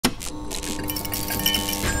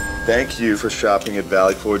Thank you for shopping at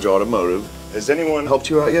Valley Forge Automotive. Has anyone helped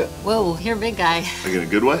you out yet? Whoa, you're a big guy. Like in a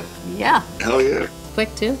good way? Yeah. Hell yeah.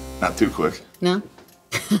 Quick, too? Not too quick. No?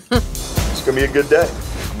 It's gonna be a good day.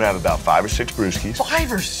 I'm gonna have about 5 or 6 brewskis.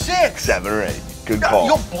 5 or 6? 7 or 8. Good call.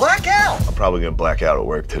 You'll black out. I'm probably gonna black out at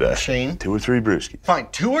work today. Shane? 2 or 3 brewskis. Fine,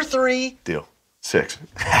 2 or 3. Deal. 6.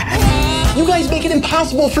 You guys make it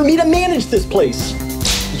impossible for me to manage this place.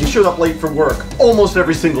 You showed up late for work almost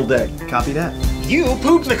every single day. Copy that. You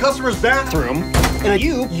pooped in the customer's bathroom, and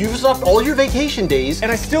you used up all your vacation days,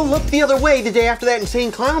 and I still looked the other way the day after that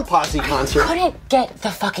insane clown posse concert. I couldn't get the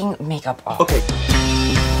fucking makeup off. Okay.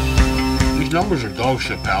 These numbers are dog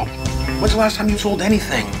shit, pal. When's the last time you sold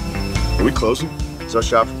anything? Are we closing? Is our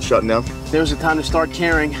shop shutting down? There's a time to start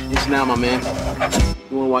caring. It's now, my man.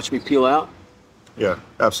 You want to watch me peel out? Yeah,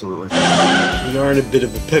 absolutely. We are in a bit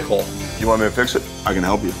of a pickle. You want me to fix it? I can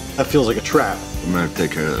help you. That feels like a trap. I'm gonna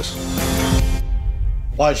take care of this.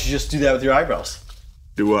 Why don't you just do that with your eyebrows?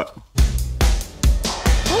 Do what? Look,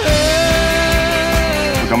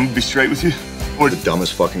 I'm gonna be straight with you. We're the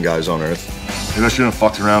dumbest fucking guys on earth. Maybe I shouldn't have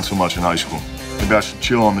fucked around so much in high school. Maybe I should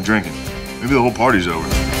chill on the drinking. Maybe the whole party's over.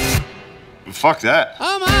 But fuck that.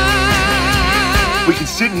 We can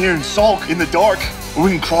sit in here and sulk in the dark, or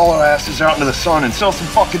we can crawl our asses out into the sun and sell some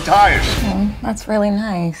fucking tires. Oh, that's really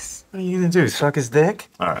nice. What are you gonna do, suck his dick?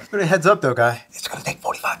 All right. Put a heads up, though, guy. It's gonna take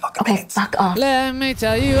 45 fucking Okay, minutes. fuck off. Let me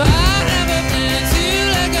tell you, I never been to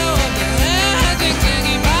let go of the magic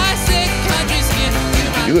taking by sick country skin.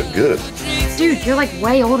 You look good. Dude, you're like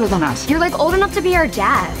way older than us. You're like old enough to be our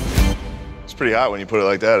dad. It's pretty hot when you put it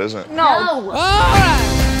like that, isn't it? No. All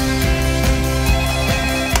right.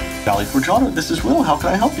 Valley Forge Auto, this is Will. How can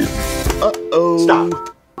I help you? Uh-oh.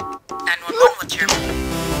 Stop. 911, what's your